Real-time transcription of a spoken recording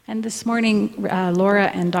And this morning, Laura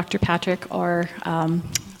and Dr. Patrick are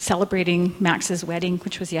celebrating Max's wedding,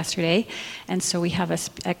 which was yesterday. And so we have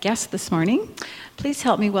a guest this morning. Please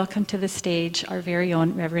help me welcome to the stage our very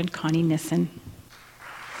own Reverend Connie Nissen.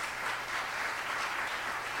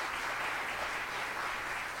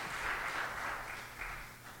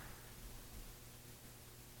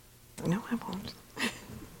 No, I won't.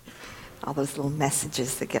 All those little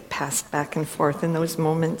messages that get passed back and forth in those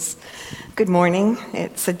moments. Good morning.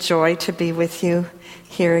 It's a joy to be with you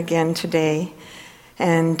here again today.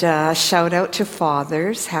 And shout out to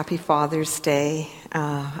fathers. Happy Father's Day,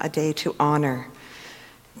 a day to honor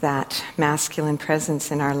that masculine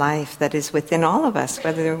presence in our life that is within all of us,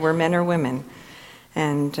 whether we're men or women.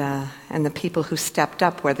 And the people who stepped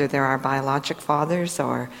up, whether they're our biologic fathers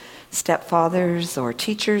or stepfathers or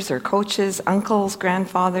teachers or coaches, uncles,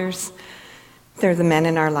 grandfathers. They're the men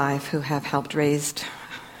in our life who have helped raised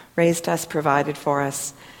us, provided for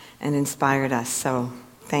us, and inspired us. So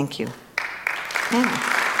thank you. Yeah.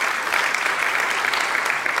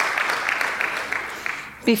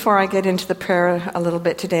 Before I get into the prayer a little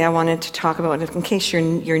bit today, I wanted to talk about, in case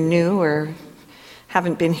you're new or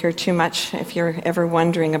haven't been here too much, if you're ever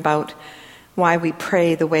wondering about why we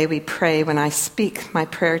pray the way we pray. When I speak my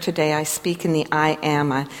prayer today, I speak in the I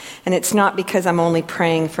am. And it's not because I'm only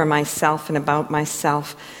praying for myself and about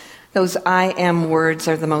myself. Those I am words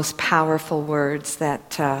are the most powerful words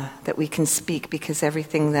that we can speak, because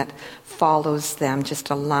everything that follows them just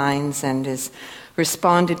aligns and is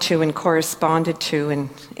responded to and corresponded to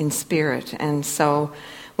in spirit. And so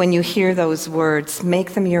when you hear those words,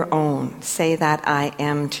 make them your own. Say that I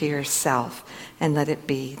am to yourself. And let it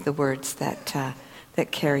be the words that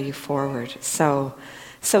carry you forward. So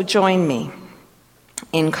join me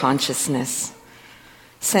in consciousness.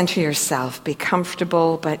 Center yourself. Be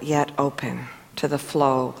comfortable but yet open to the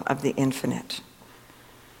flow of the infinite.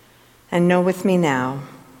 And know with me now,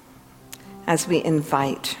 as we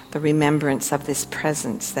invite the remembrance of this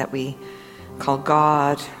presence that we call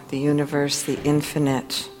God, the universe, the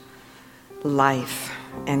infinite, life,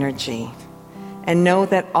 energy. And know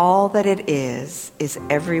that all that it is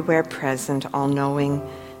everywhere present, all-knowing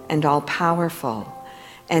and all-powerful.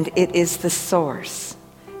 And it is the source.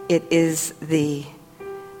 It is the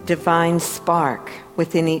divine spark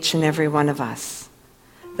within each and every one of us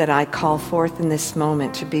that I call forth in this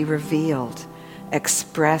moment to be revealed,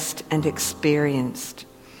 expressed and experienced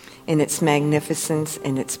in its magnificence,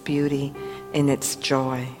 in its beauty, in its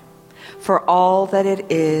joy. For all that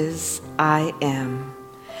it is, I am.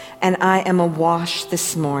 And I am awash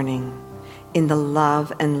this morning in the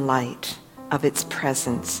love and light of its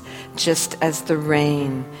presence, just as the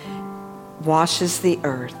rain washes the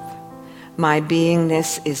earth. My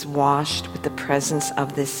beingness is washed with the presence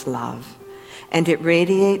of this love, and it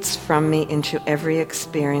radiates from me into every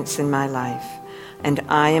experience in my life. And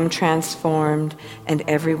I am transformed, and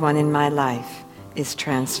everyone in my life is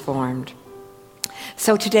transformed.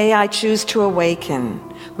 So today I choose to awaken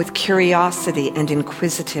with curiosity and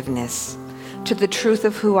inquisitiveness to the truth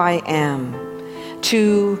of who I am,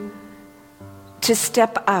 to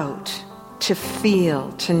step out, to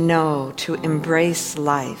feel, to know, to embrace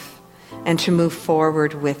life, and to move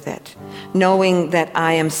forward with it, knowing that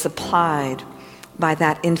I am supplied by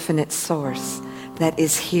that infinite source that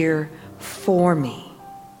is here for me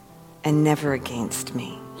and never against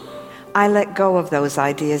me. I let go of those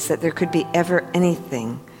ideas that there could be ever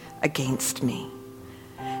anything against me.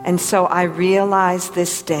 And so I realize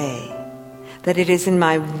this day that it is in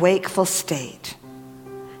my wakeful state,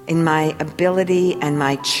 in my ability and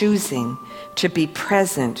my choosing to be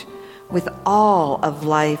present with all of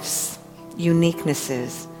life's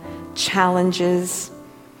uniquenesses, challenges,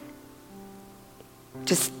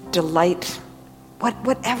 just delight,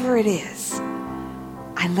 whatever it is,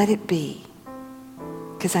 I let it be.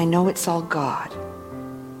 Because I know it's all God.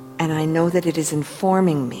 And I know that it is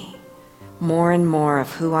informing me more and more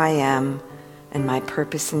of who I am and my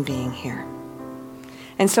purpose in being here.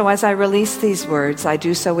 And so as I release these words, I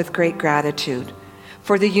do so with great gratitude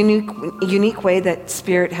for the unique way that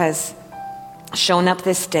Spirit has shown up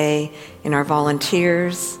this day in our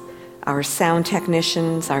volunteers, our sound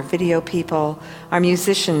technicians, our video people, our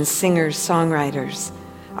musicians, singers, songwriters,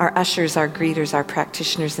 our ushers, our greeters, our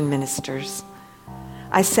practitioners and ministers.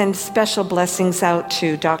 I send special blessings out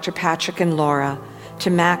to Dr. Patrick and Laura, to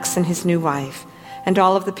Max and his new wife, and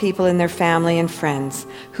all of the people in their family and friends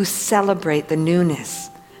who celebrate the newness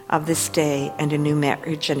of this day and a new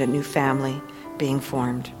marriage and a new family being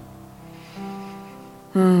formed.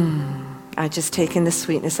 I just take in the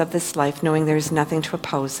sweetness of this life, knowing there is nothing to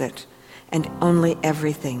oppose it, and only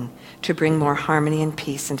everything to bring more harmony and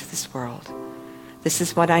peace into this world. This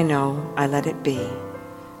is what I know, I let it be,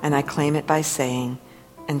 and I claim it by saying,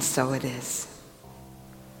 and so it is.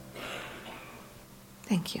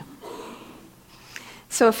 Thank you.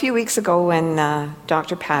 So a few weeks ago when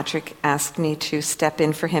Dr. Patrick asked me to step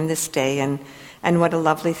in for him this day, and what a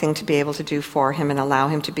lovely thing to be able to do for him and allow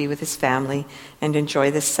him to be with his family and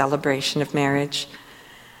enjoy this celebration of marriage.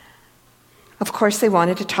 Of course, they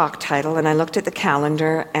wanted a talk title, and I looked at the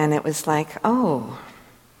calendar, and it was like, oh,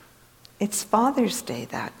 it's Father's Day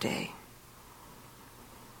that day.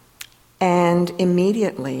 And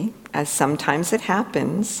immediately, as sometimes it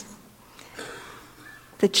happens,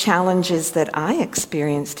 the challenges that I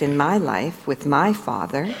experienced in my life with my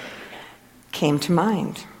father came to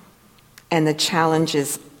mind. And the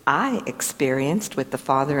challenges I experienced with the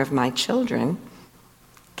father of my children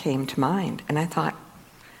came to mind. And I thought,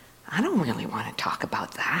 I don't really want to talk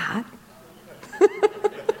about that.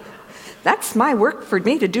 That's my work for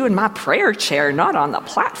me to do in my prayer chair, not on the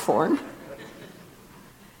platform.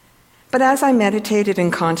 But as I meditated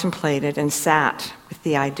and contemplated and sat with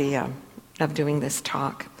the idea of doing this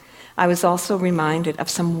talk, I was also reminded of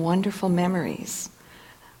some wonderful memories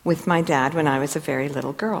with my dad when I was a very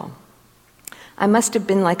little girl. I must have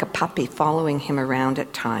been like a puppy following him around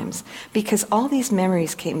at times, because all these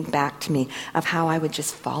memories came back to me of how I would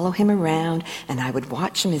just follow him around and I would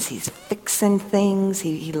watch him as he's fixing things.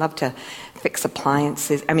 He loved to fix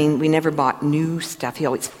appliances. I mean, we never bought new stuff. He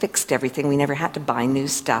always fixed everything. We never had to buy new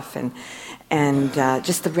stuff. And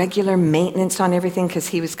just the regular maintenance on everything, because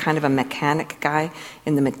he was kind of a mechanic guy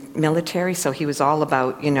in the military, so he was all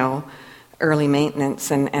about, early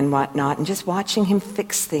maintenance and whatnot, and just watching him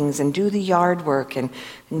fix things and do the yard work and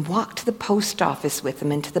walk to the post office with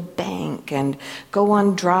him and to the bank and go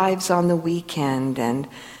on drives on the weekend and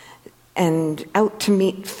out to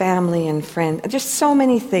meet family and friends. Just so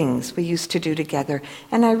many things we used to do together.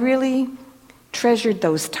 And I really treasured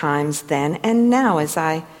those times then and now as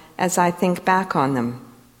I think back on them.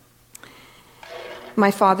 My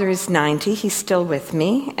father is 90, he's still with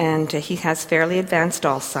me, and he has fairly advanced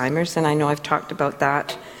Alzheimer's, and I know I've talked about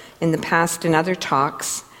that in the past in other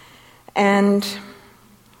talks. And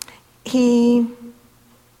he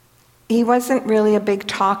wasn't really a big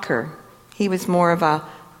talker. He was more of a,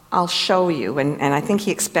 I'll show you, and I think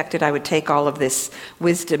he expected I would take all of this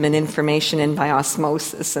wisdom and information in by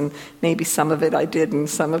osmosis, and maybe some of it I did, and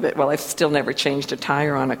some of it, well, I've still never changed a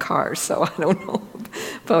tire on a car, so I don't know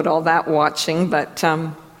about all that watching, but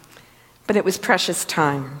it was precious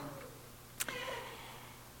time.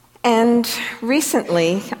 And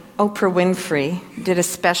recently, Oprah Winfrey did a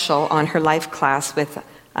special on her life class with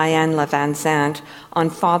Iyanla Vanzant on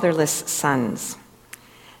fatherless sons.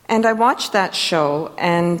 And I watched that show,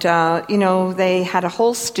 and, they had a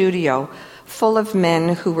whole studio full of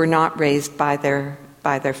men who were not raised by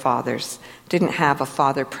their fathers, didn't have a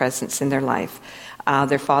father presence in their life.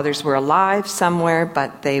 Their fathers were alive somewhere,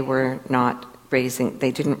 but they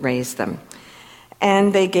didn't raise them.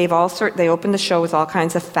 And they opened the show with all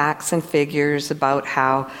kinds of facts and figures about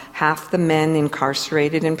how half the men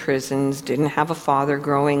incarcerated in prisons didn't have a father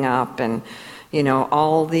growing up, and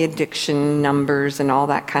all the addiction numbers and all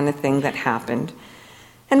that kind of thing that happened.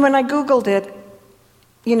 And when I Googled it,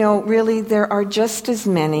 really there are just as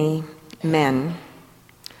many men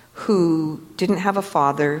who didn't have a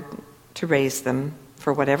father to raise them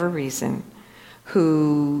for whatever reason,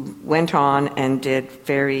 who went on and did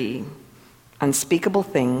very unspeakable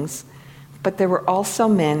things, but there were also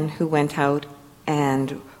men who went out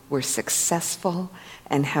and were successful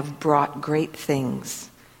and have brought great things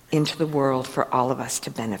into the world for all of us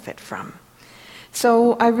to benefit from.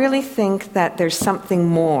 So I really think that there's something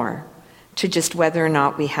more to just whether or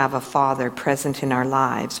not we have a father present in our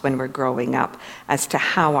lives when we're growing up as to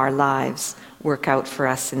how our lives work out for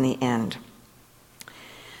us in the end.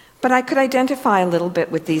 But I could identify a little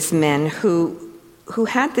bit with these men who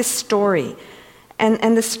had this story.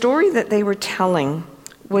 And the story that they were telling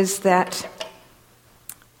was that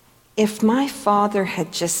if my father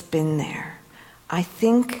had just been there, I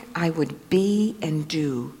think I would be and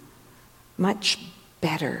do much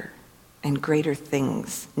better and greater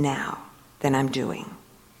things now than I'm doing.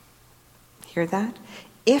 Hear that?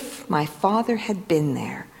 If my father had been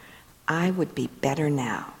there, I would be better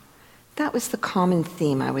now. That was the common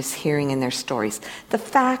theme I was hearing in their stories. The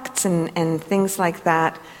facts and things like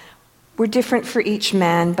that were different for each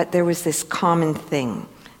man, but there was this common thing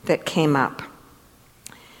that came up.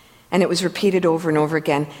 And it was repeated over and over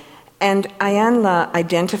again. And Iyanla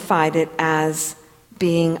identified it as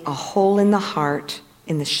being a hole in the heart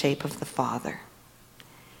in the shape of the father.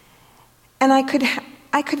 And I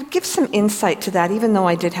I could give some insight to that, even though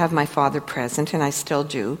I did have my father present, and I still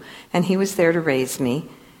do, and he was there to raise me.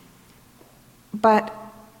 But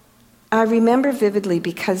I remember vividly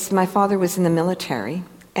because my father was in the military,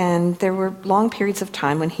 and there were long periods of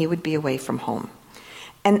time when he would be away from home.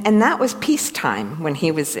 And that was peacetime when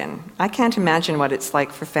he was in. I can't imagine what it's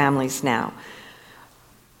like for families now.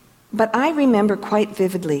 But I remember quite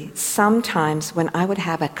vividly sometimes when I would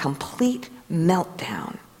have a complete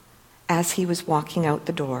meltdown as he was walking out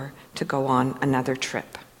the door to go on another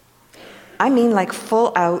trip. I mean, like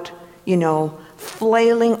full out,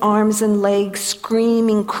 flailing arms and legs,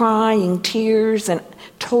 screaming, crying, tears, and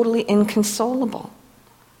totally inconsolable.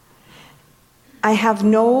 I have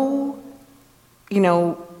no,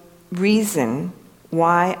 reason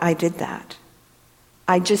why I did that.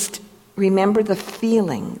 I just remember the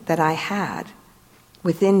feeling that I had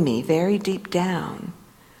within me, very deep down,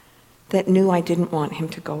 that knew I didn't want him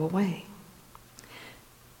to go away.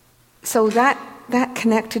 So that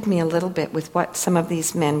connected me a little bit with what some of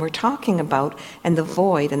these men were talking about and the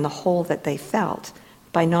void and the hole that they felt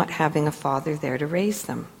by not having a father there to raise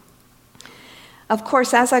them. Of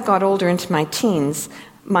course, as I got older into my teens,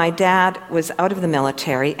 my dad was out of the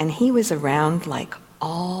military and he was around like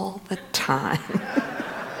all the time.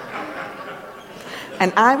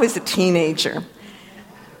 And I was a teenager.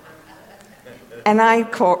 And I,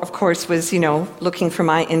 of course, was, looking for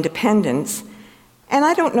my independence. And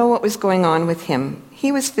I don't know what was going on with him.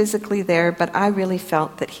 He was physically there, but I really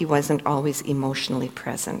felt that he wasn't always emotionally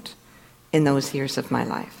present in those years of my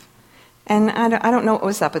life. And I don't know what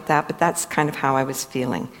was up with that, but that's kind of how I was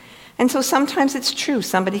feeling. And so sometimes it's true,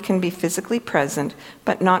 somebody can be physically present,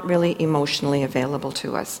 but not really emotionally available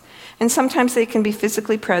to us. And sometimes they can be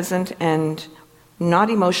physically present and not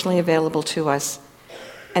emotionally available to us,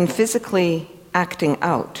 and physically acting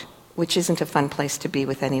out, which isn't a fun place to be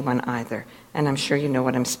with anyone either. And I'm sure you know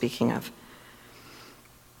what I'm speaking of.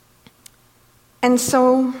 And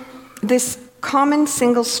so this common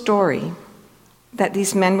single story that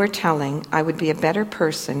these men were telling, I would be a better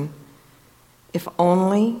person if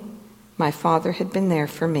only my father had been there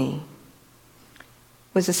for me,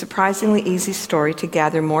 was a surprisingly easy story to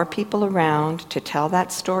gather more people around, to tell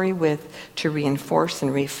that story with, to reinforce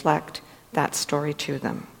and reflect that story to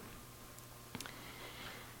them.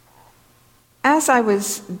 As I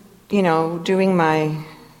was, doing my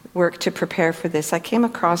work to prepare for this, I came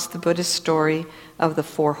across the Buddhist story of the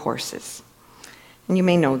 4 horses. And you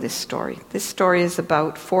may know this story. This story is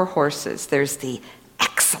about 4 horses. There's the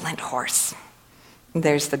excellent horse.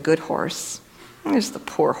 There's the good horse. And there's the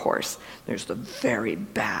poor horse. There's the very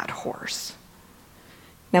bad horse.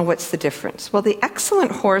 Now, what's the difference? Well, the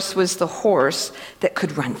excellent horse was the horse that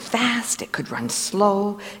could run fast, it could run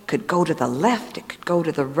slow, it could go to the left, it could go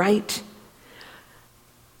to the right,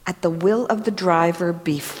 at the will of the driver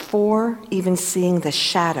before even seeing the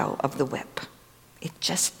shadow of the whip. It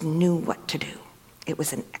just knew what to do. It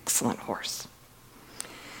was an excellent horse.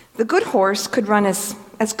 The good horse could run as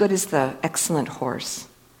good as the excellent horse,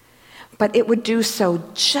 but it would do so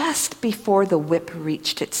just before the whip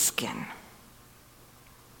reached its skin.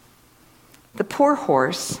 The poor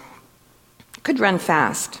horse could run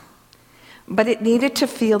fast, but it needed to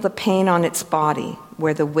feel the pain on its body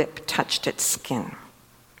where the whip touched its skin.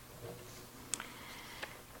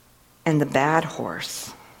 And the bad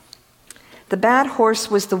horse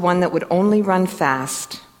was the one that would only run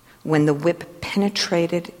fast when the whip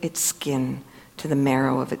penetrated its skin to the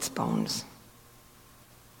marrow of its bones.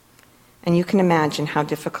 And you can imagine how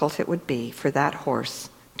difficult it would be for that horse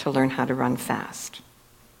to learn how to run fast.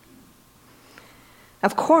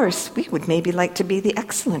 Of course, we would maybe like to be the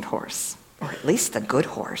excellent horse, or at least the good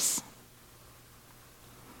horse.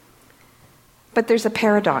 But there's a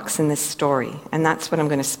paradox in this story, and that's what I'm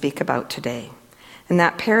going to speak about today. And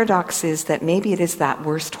that paradox is that maybe it is that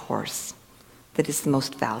worst horse that is the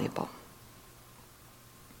most valuable.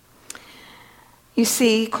 You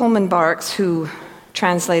see, Coleman Barks, who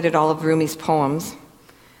translated all of Rumi's poems,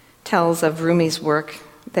 tells of Rumi's work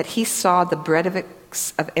that he saw the bread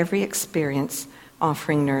of every experience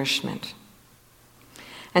offering nourishment.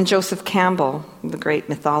 And Joseph Campbell, the great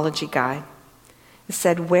mythology guy,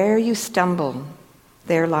 said, "Where you stumble,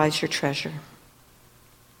 there lies your treasure."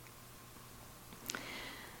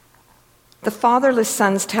 The fatherless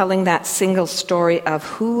sons telling that single story of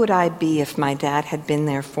who would I be if my dad had been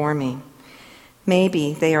there for me,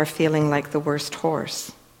 maybe they are feeling like the worst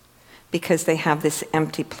horse because they have this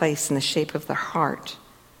empty place in the shape of their heart,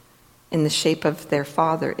 in the shape of their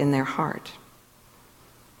father in their heart.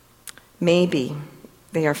 Maybe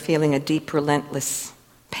they are feeling a deep, relentless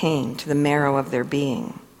pain to the marrow of their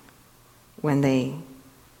being when they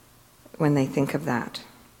when they think of that.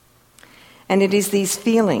 And it is these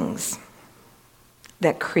feelings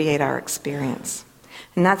that create our experience.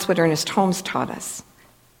 And that's what Ernest Holmes taught us.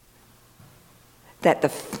 That the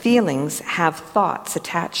feelings have thoughts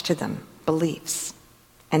attached to them, beliefs.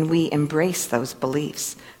 And we embrace those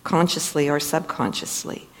beliefs, consciously or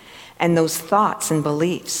subconsciously. And those thoughts and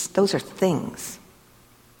beliefs, those are things.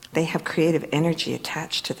 They have creative energy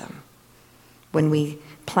attached to them. When we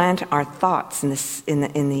plant our thoughts in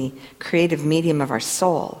the creative medium of our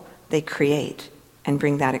soul, they create and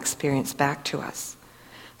bring that experience back to us.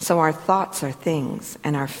 So our thoughts are things,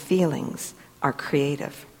 and our feelings are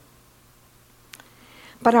creative.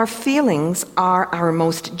 But our feelings are our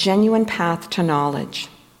most genuine path to knowledge.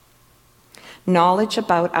 Knowledge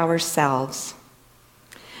about ourselves.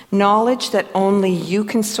 Knowledge that only you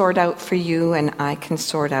can sort out for you and I can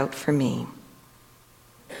sort out for me.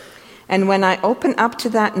 And when I open up to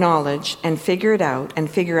that knowledge and figure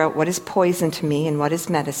out what is poison to me and what is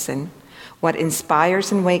medicine, what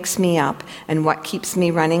inspires and wakes me up and what keeps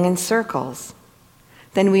me running in circles,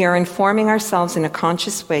 then we are informing ourselves in a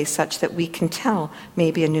conscious way such that we can tell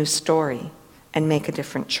maybe a new story and make a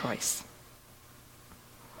different choice.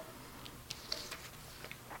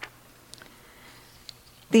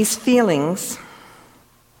 These feelings,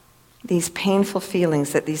 these painful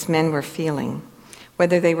feelings that these men were feeling,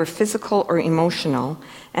 whether they were physical or emotional,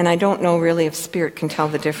 and I don't know really if spirit can tell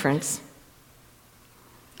the difference.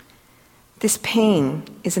 This pain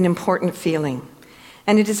is an important feeling,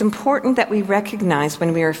 and it is important that we recognize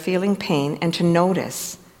when we are feeling pain and to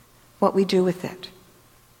notice what we do with it.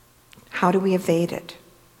 How do we evade it?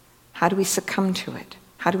 How do we succumb to it?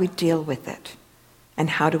 How do we deal with it? And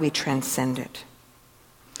how do we transcend it?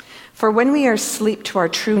 For when we are asleep to our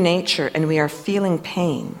true nature and we are feeling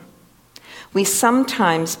pain, we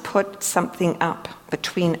sometimes put something up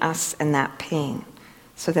between us and that pain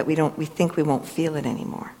so that we think we won't feel it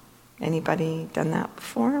anymore. Anybody done that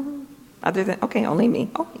before? Only me.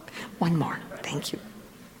 Oh, one more. Thank you.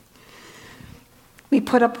 We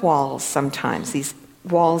put up walls sometimes, these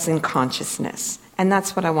walls in consciousness. And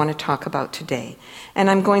that's what I want to talk about today. And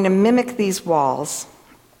I'm going to mimic these walls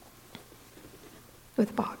with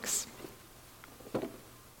a box.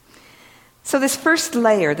 So this first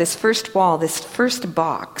layer, this first wall, this first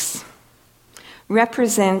box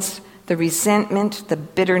represents the resentment, the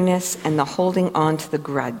bitterness, and the holding on to the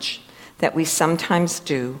grudge that we sometimes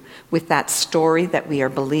do with that story that we are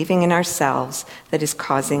believing in ourselves that is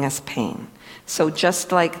causing us pain. So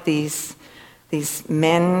just like these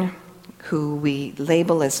men who we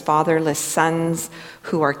label as fatherless sons,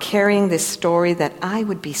 who are carrying this story that I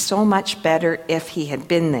would be so much better if he had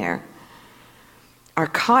been there, are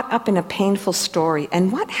caught up in a painful story.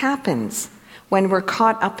 And what happens when we're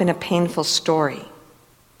caught up in a painful story?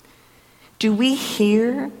 Do we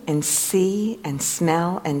hear and see and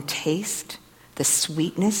smell and taste the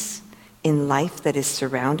sweetness in life that is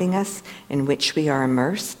surrounding us, in which we are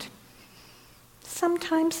immersed?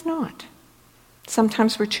 Sometimes not.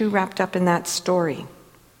 Sometimes we're too wrapped up in that story.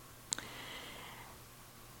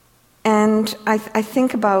 And I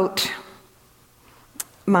think about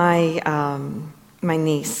my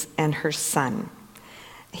niece and her son.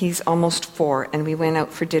 He's almost 4, and we went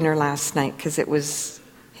out for dinner last night because it was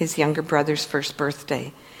his younger brother's first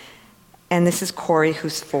birthday. And this is Corey,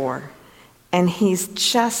 who's 4. And he's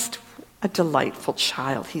just a delightful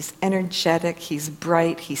child. He's energetic, he's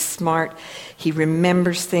bright, he's smart, he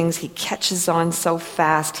remembers things, he catches on so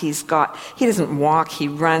fast. He doesn't walk, he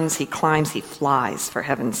runs, he climbs, he flies, for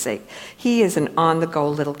heaven's sake. He is an on-the-go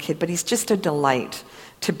little kid, but he's just a delight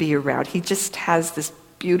to be around. He just has this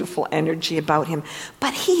beautiful energy about him.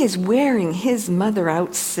 But he is wearing his mother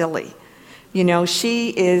out silly. You know, she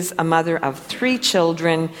is a mother of 3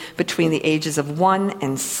 children between the ages of 1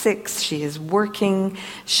 and 6. She is working.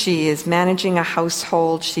 She is managing a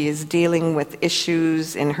household. She is dealing with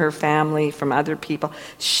issues in her family from other people.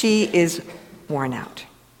 She is worn out.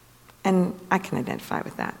 And I can identify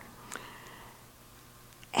with that.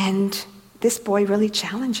 And this boy really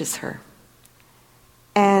challenges her.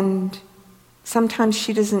 And sometimes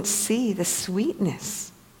she doesn't see the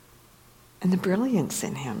sweetness and the brilliance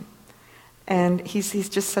in him. And he's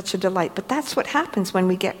just such a delight. But that's what happens when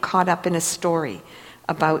we get caught up in a story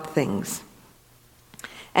about things.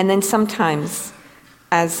 And then sometimes,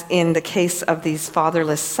 as in the case of these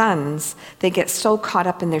fatherless sons, they get so caught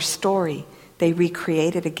up in their story, they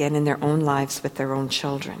recreate it again in their own lives with their own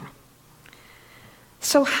children.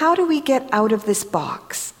 So how do we get out of this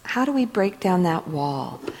box? How do we break down that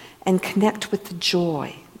wall and connect with the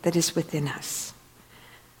joy that is within us?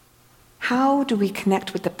 How do we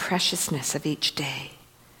connect with the preciousness of each day?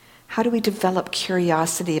 How do we develop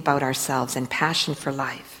curiosity about ourselves and passion for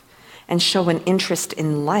life and show an interest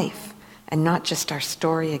in life and not just our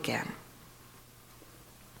story again?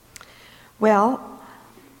 Well,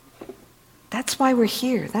 that's why we're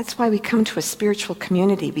here. That's why we come to a spiritual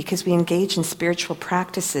community, because we engage in spiritual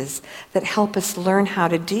practices that help us learn how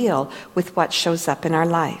to deal with what shows up in our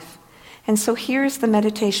life. And so here's the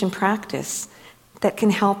meditation practice that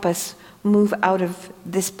can help us move out of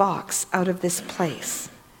this box, out of this place.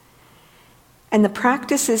 And the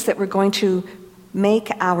practice is that we're going to make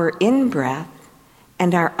our in-breath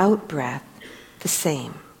and our out-breath the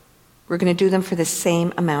same. We're going to do them for the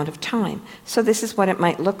same amount of time. So this is what it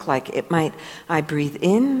might look like. I breathe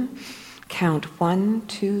in, count 1,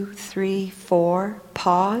 2, 3, 4,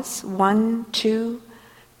 pause, 1, 2,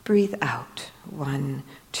 breathe out, 1,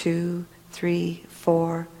 2, 3,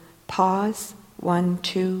 4, pause, 1,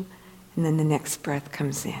 2, and then the next breath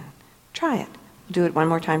comes in. Try it. We'll do it one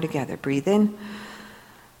more time together. Breathe in,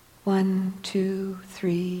 1, 2,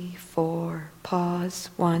 3, 4, pause,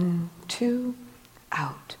 1, 2,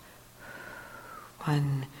 out.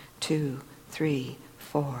 1, 2, 3,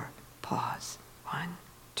 4, pause. 1,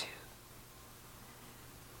 2.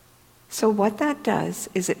 So what that does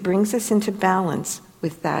is it brings us into balance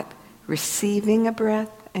with that receiving a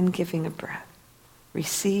breath and giving a breath.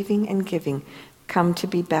 Receiving and giving come to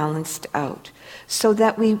be balanced out, so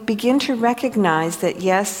that we begin to recognize that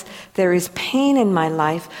yes, there is pain in my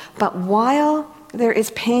life, but while there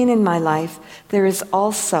is pain in my life, there's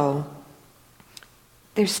still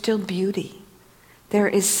beauty. There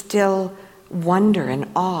is still wonder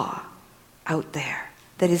and awe out there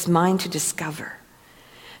that is mine to discover.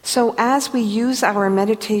 So as we use our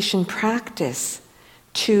meditation practice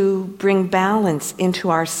to bring balance into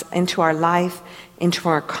our life, into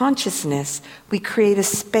our consciousness, we create a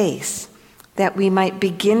space that we might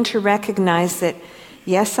begin to recognize that,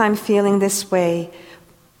 yes, I'm feeling this way,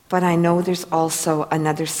 but I know there's also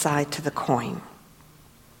another side to the coin.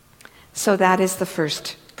 So that is the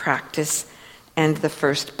first practice and the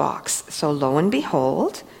first box. So lo and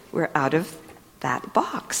behold, we're out of that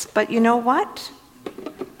box. But you know what?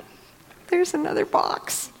 There's another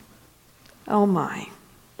box. Oh my.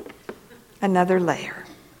 Another layer.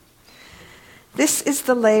 This is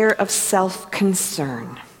the layer of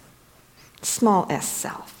self-concern. Small s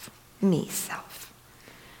self. Me self.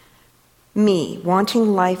 Me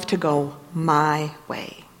wanting life to go my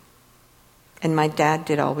way. And my dad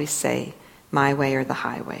did always say, my way or the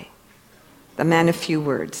highway. The man of few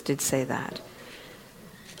words did say that.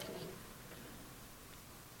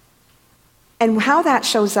 And how that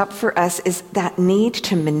shows up for us is that need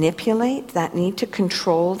to manipulate, that need to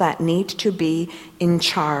control, that need to be in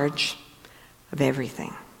charge of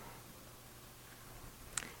everything.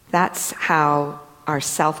 That's how our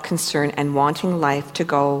self-concern and wanting life to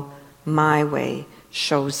go my way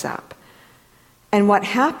shows up. And what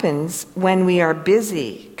happens when we are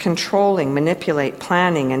busy controlling, manipulate,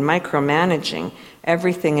 planning, and micromanaging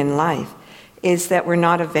everything in life is that we're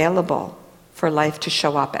not available for life to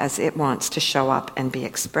show up as it wants to show up and be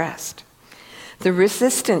expressed. The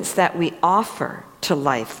resistance that we offer to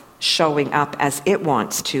life showing up as it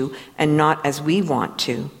wants to and not as we want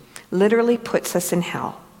to literally puts us in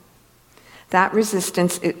hell. That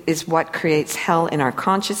resistance is what creates hell in our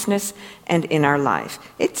consciousness and in our life.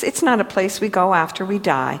 It's not a place we go after we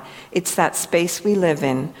die. It's that space we live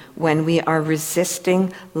in when we are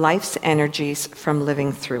resisting life's energies from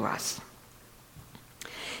living through us.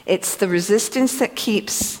 It's the resistance that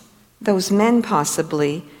keeps those men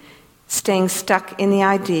possibly staying stuck in the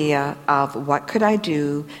idea of what could I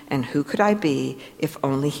do and who could I be if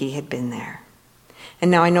only he had been there.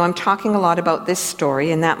 And now I know I'm talking a lot about this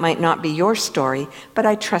story, and that might not be your story, but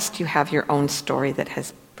I trust you have your own story that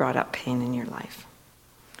has brought up pain in your life.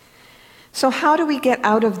 So how do we get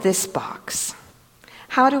out of this box?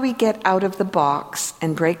 How do we get out of the box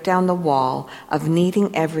and break down the wall of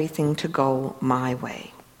needing everything to go my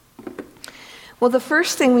way? Well, the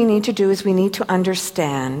first thing we need to do is we need to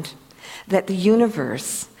understand that the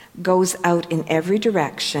universe goes out in every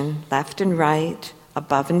direction, left and right,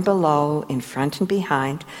 above and below, in front and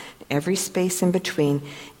behind, every space in between,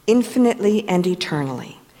 infinitely and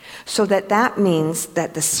eternally. So that means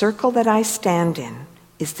that the circle that I stand in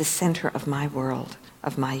is the center of my world,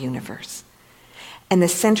 of my universe. And the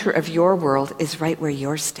center of your world is right where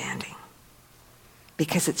you're standing,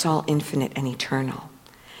 because it's all infinite and eternal.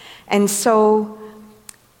 And so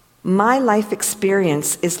my life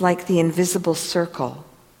experience is like the invisible circle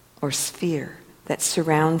or sphere that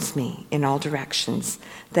surrounds me in all directions,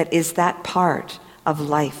 that is that part of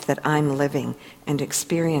life that I'm living and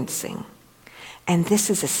experiencing. And this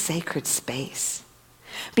is a sacred space.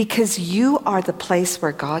 Because you are the place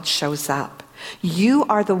where God shows up. You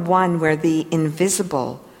are the one where the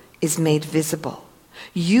invisible is made visible.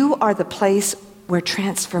 You are the place where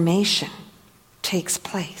transformation takes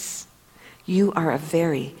place. You are a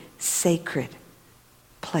very sacred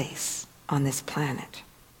place on this planet.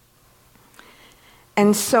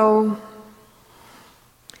 And so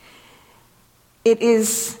it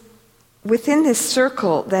is within this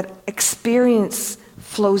circle that experience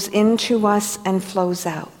flows into us and flows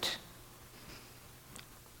out.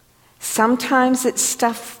 Sometimes it's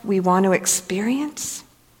stuff we want to experience,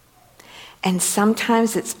 and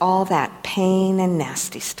sometimes it's all that pain and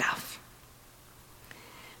nasty stuff.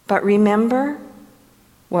 But remember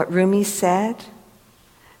what Rumi said,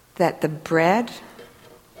 that the bread,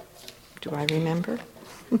 do I remember?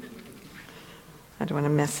 I don't want to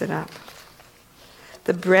mess it up.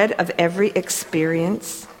 The bread of every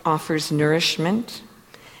experience offers nourishment,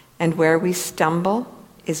 and where we stumble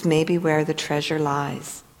is maybe where the treasure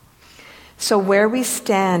lies. So where we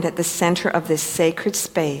stand at the center of this sacred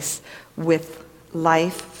space with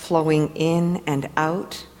life flowing in and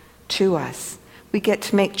out to us, we get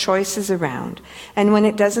to make choices around. And when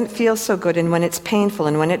it doesn't feel so good, and when it's painful,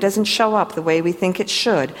 and when it doesn't show up the way we think it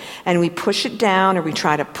should, and we push it down or we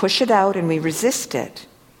try to push it out and we resist it,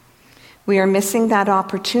 we are missing that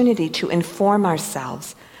opportunity to inform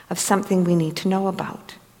ourselves of something we need to know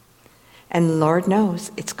about. And Lord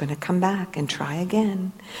knows it's going to come back and try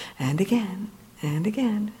again and again and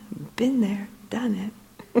again. Been there, done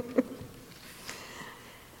it.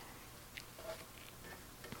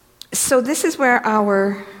 So this is where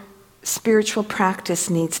our spiritual practice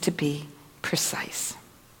needs to be precise.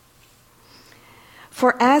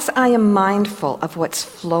 For as I am mindful of what's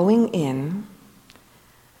flowing in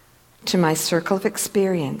to my circle of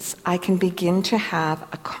experience, I can begin to have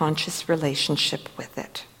a conscious relationship with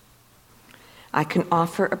it. I can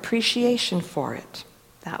offer appreciation for it.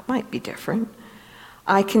 That might be different.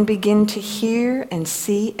 I can begin to hear and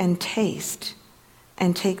see and taste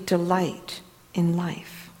and take delight in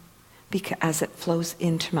life as it flows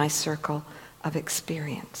into my circle of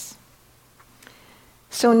experience.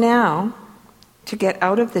 So now, to get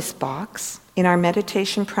out of this box, in our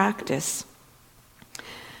meditation practice,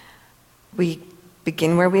 we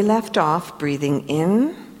begin where we left off, breathing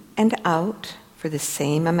in and out for the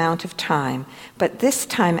same amount of time. But this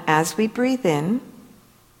time, as we breathe in,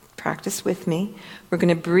 practice with me, we're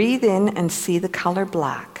going to breathe in and see the color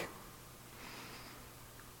black.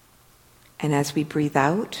 And as we breathe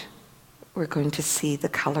out, we're going to see the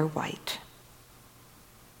color white.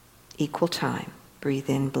 Equal time. Breathe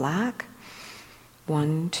in black.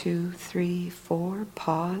 1, 2, 3, 4.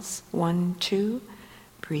 Pause. 1, 2.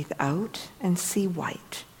 Breathe out and see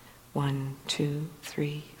white. 1, 2,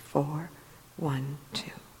 3, 4. 1,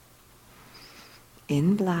 2.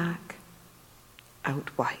 In black, out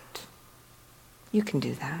white. You can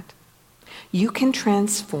do that. You can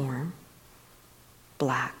transform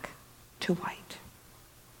black to white.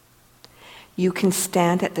 You can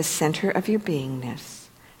stand at the center of your beingness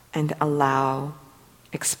and allow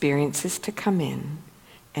experiences to come in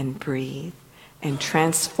and breathe and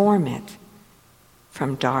transform it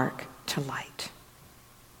from dark to light.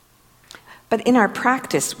 But in our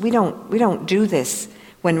practice, we don't do this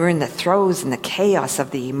when we're in the throes and the chaos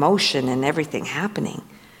of the emotion and everything happening.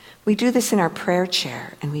 We do this in our prayer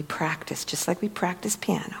chair, and we practice just like we practice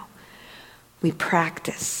piano. We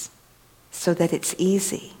practice so that it's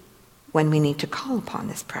easy when we need to call upon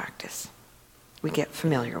this practice. We get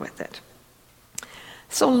familiar with it.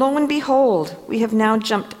 So lo and behold, we have now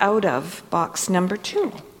jumped out of box number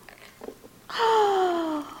 2.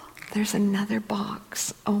 Oh, there's another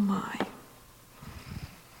box. Oh my.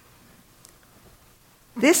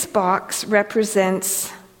 This box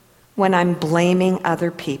represents when I'm blaming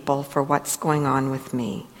other people for what's going on with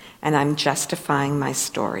me, and I'm justifying my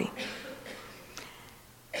story.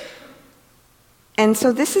 And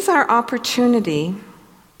so this is our opportunity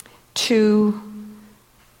to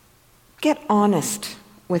get honest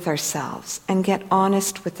with ourselves and get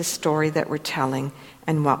honest with the story that we're telling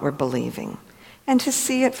and what we're believing, and to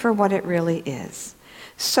see it for what it really is.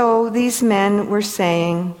 So these men were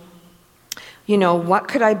saying, you know, what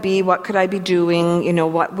could I be? What could I be doing? You know,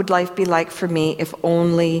 what would life be like for me if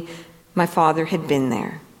only my father had been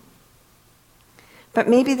there? But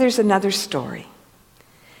maybe there's another story.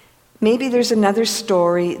 Maybe there's another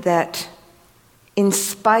story that, in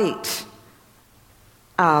spite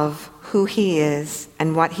of who he is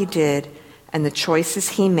and what he did and the choices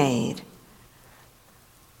he made,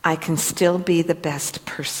 I can still be the best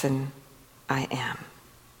person I am.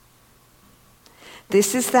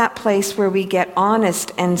 This is that place where we get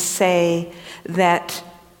honest and say that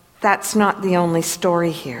that's not the only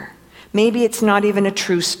story here. Maybe it's not even a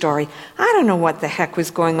true story. I don't know what the heck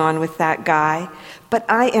was going on with that guy, but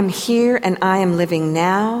I am here and I am living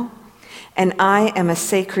now, and I am a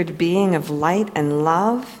sacred being of light and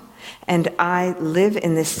love, and I live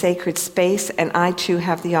in this sacred space, and I too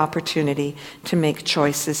have the opportunity to make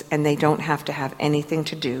choices, and they don't have to have anything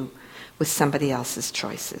to do with somebody else's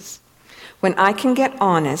choices. When I can get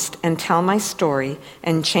honest and tell my story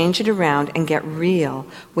and change it around and get real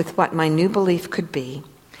with what my new belief could be,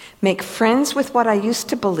 make friends with what I used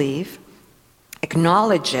to believe,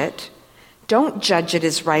 acknowledge it, don't judge it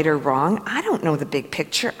as right or wrong. I don't know the big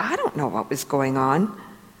picture. I don't know what was going on.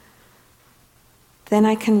 Then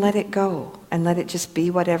I can let it go and let it just be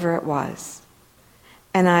whatever it was.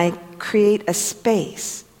 And I create a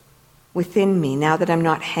space within me, now that I'm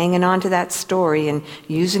not hanging on to that story and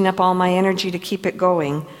using up all my energy to keep it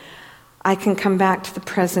going, I can come back to the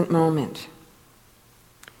present moment.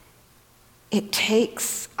 It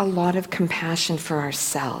takes a lot of compassion for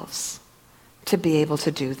ourselves to be able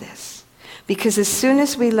to do this. Because as soon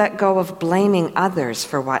as we let go of blaming others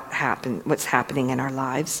for what's happening in our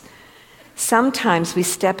lives, sometimes we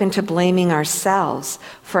step into blaming ourselves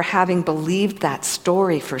for having believed that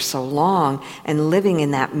story for so long and living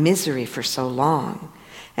in that misery for so long.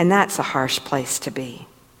 And that's a harsh place to be.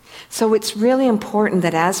 So it's really important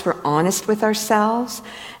that as we're honest with ourselves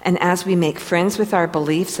and as we make friends with our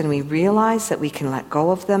beliefs and we realize that we can let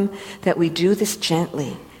go of them, that we do this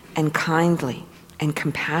gently and kindly and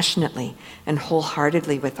compassionately and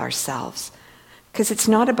wholeheartedly with ourselves. Because it's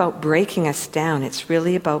not about breaking us down, it's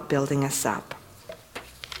really about building us up.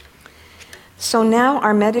 So now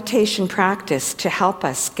our meditation practice to help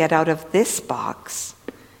us get out of this box,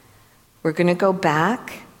 we're going to go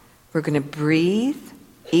back, we're going to breathe,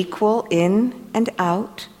 equal in and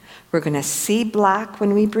out. We're going to see black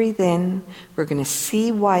when we breathe in, we're going to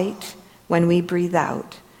see white when we breathe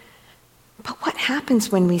out. But what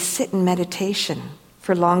happens when we sit in meditation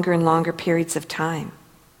for longer and longer periods of time?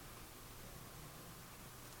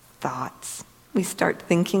 Thoughts. We start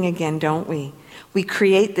thinking again, don't we? We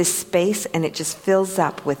create this space and it just fills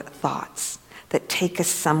up with thoughts that take us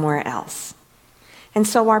somewhere else. And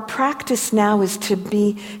so our practice now is to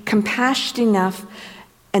be compassionate enough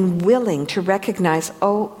and willing to recognize,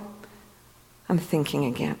 oh, I'm thinking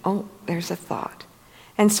again. Oh, there's a thought.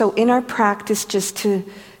 And so in our practice, just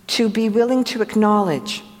to be willing to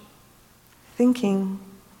acknowledge thinking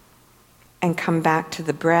and come back to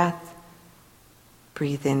the breath.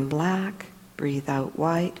 Breathe in black, breathe out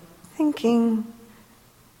white, thinking.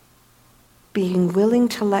 Being willing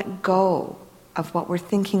to let go of what we're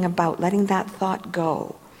thinking about, letting that thought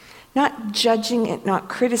go. Not judging it, not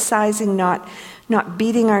criticizing, not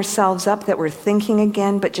beating ourselves up that we're thinking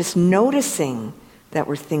again, but just noticing that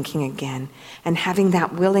we're thinking again and having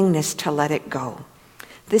that willingness to let it go.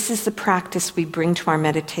 This is the practice we bring to our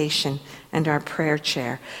meditation and our prayer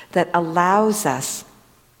chair that allows us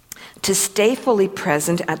to stay fully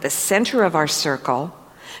present at the center of our circle,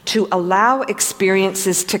 to allow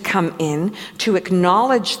experiences to come in, to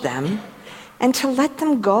acknowledge them, and to let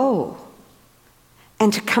them go,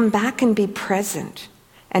 and to come back and be present,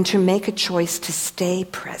 and to make a choice to stay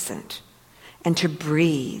present, and to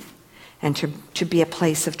breathe, and to be a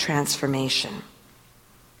place of transformation.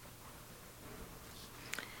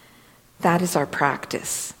 That is our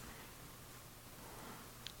practice.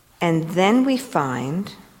 And then we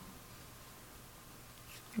find,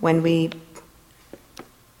 when we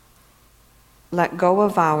let go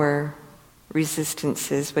of our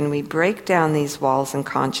resistances, when we break down these walls in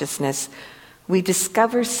consciousness, we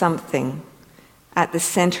discover something at the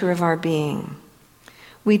center of our being.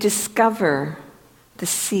 We discover the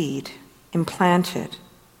seed implanted,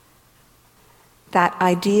 that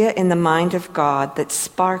idea in the mind of God that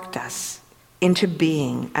sparked us into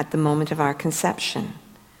being at the moment of our conception.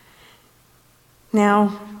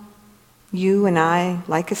 Now, you and I,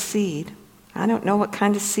 like a seed, I don't know what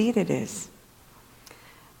kind of seed it is.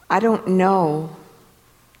 I don't know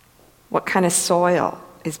what kind of soil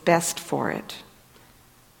is best for it.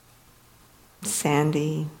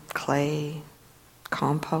 Sandy, clay,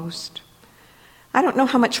 compost. I don't know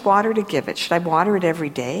how much water to give it. Should I water it every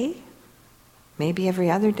day? Maybe every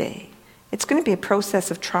other day. It's going to be a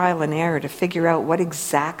process of trial and error to figure out what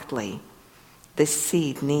exactly this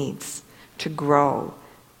seed needs to grow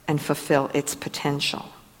and fulfill its potential.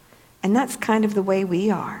 And that's kind of the way we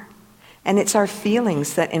are. And it's our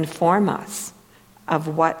feelings that inform us of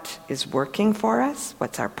what is working for us,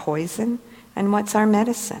 what's our poison, and what's our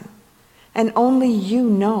medicine. And only you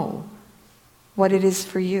know what it is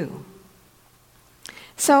for you.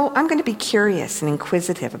 So I'm going to be curious and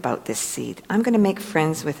inquisitive about this seed. I'm going to make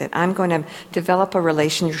friends with it. I'm going to develop a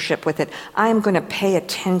relationship with it. I'm going to pay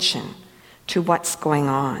attention to what's going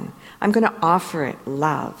on. I'm going to offer it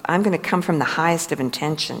love. I'm going to come from the highest of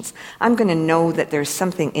intentions. I'm going to know that there's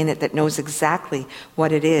something in it that knows exactly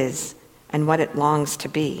what it is and what it longs to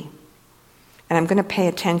be. And I'm going to pay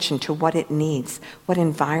attention to what it needs, what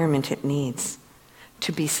environment it needs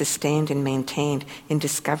to be sustained and maintained in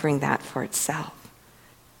discovering that for itself.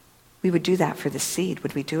 We would do that for the seed.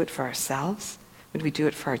 Would we do it for ourselves? Would we do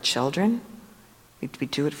it for our children? Would we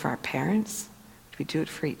do it for our parents? Would we do it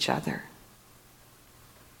for each other?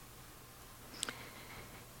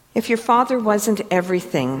 If your father wasn't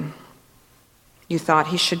everything you thought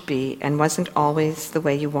he should be and wasn't always the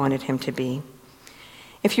way you wanted him to be,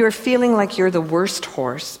 if you are feeling like you're the worst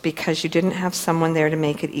horse because you didn't have someone there to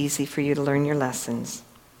make it easy for you to learn your lessons,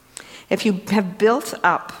 if you have built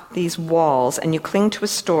up these walls and you cling to a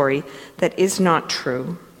story that is not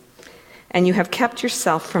true, and you have kept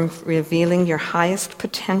yourself from revealing your highest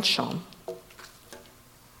potential,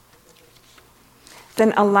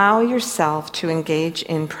 then allow yourself to engage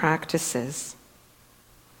in practices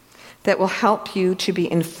that will help you to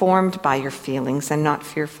be informed by your feelings and not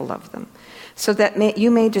fearful of them, so that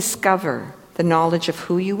you may discover the knowledge of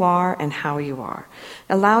who you are and how you are.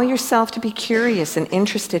 Allow yourself to be curious and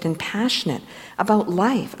interested and passionate about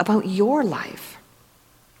life, about your life.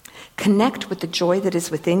 Connect with the joy that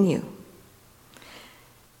is within you.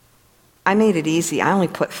 I made it easy. I only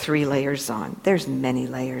put 3 layers on. There's many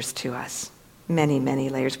layers to us. Many, many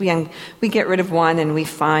layers. We get rid of one and we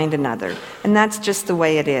find another. And that's just the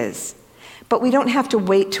way it is. But we don't have to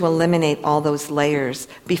wait to eliminate all those layers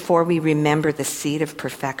before we remember the seed of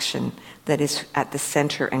perfection that is at the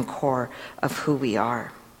center and core of who we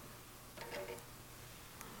are.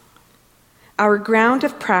 Our ground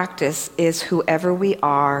of practice is whoever we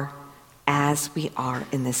are as we are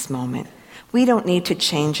in this moment. We don't need to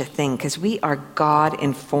change a thing because we are God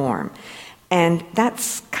in form. And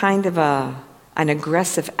that's kind of an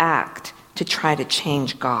aggressive act to try to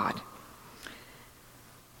change God.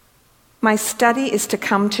 My study is to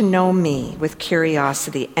come to know me with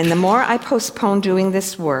curiosity. And the more I postpone doing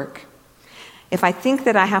this work, if I think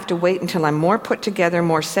that I have to wait until I'm more put together,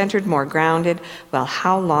 more centered, more grounded, well,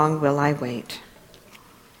 how long will I wait?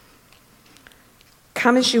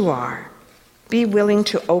 Come as you are. Be willing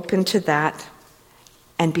to open to that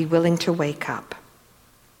and be willing to wake up.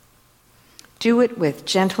 Do it with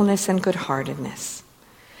gentleness and good-heartedness.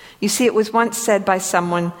 You see, it was once said by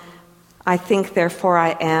someone, I think, therefore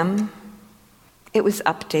I am. It was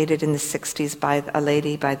updated in the 60s by a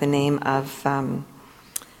lady by the name of,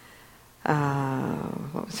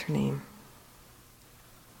 what was her name?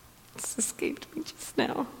 It's escaped me just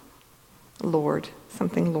now. Lord.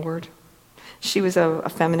 She was a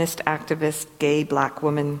feminist activist, gay black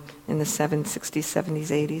woman in the 60s, 70s,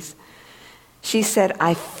 80s. She said,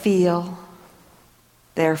 I feel,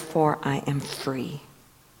 therefore I am free.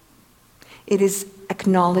 It is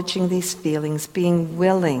acknowledging these feelings, being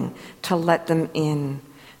willing to let them in,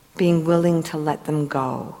 being willing to let them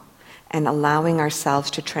go, and allowing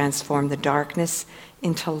ourselves to transform the darkness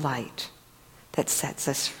into light that sets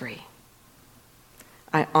us free.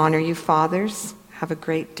 I honor you, fathers. Have a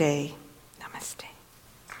great day.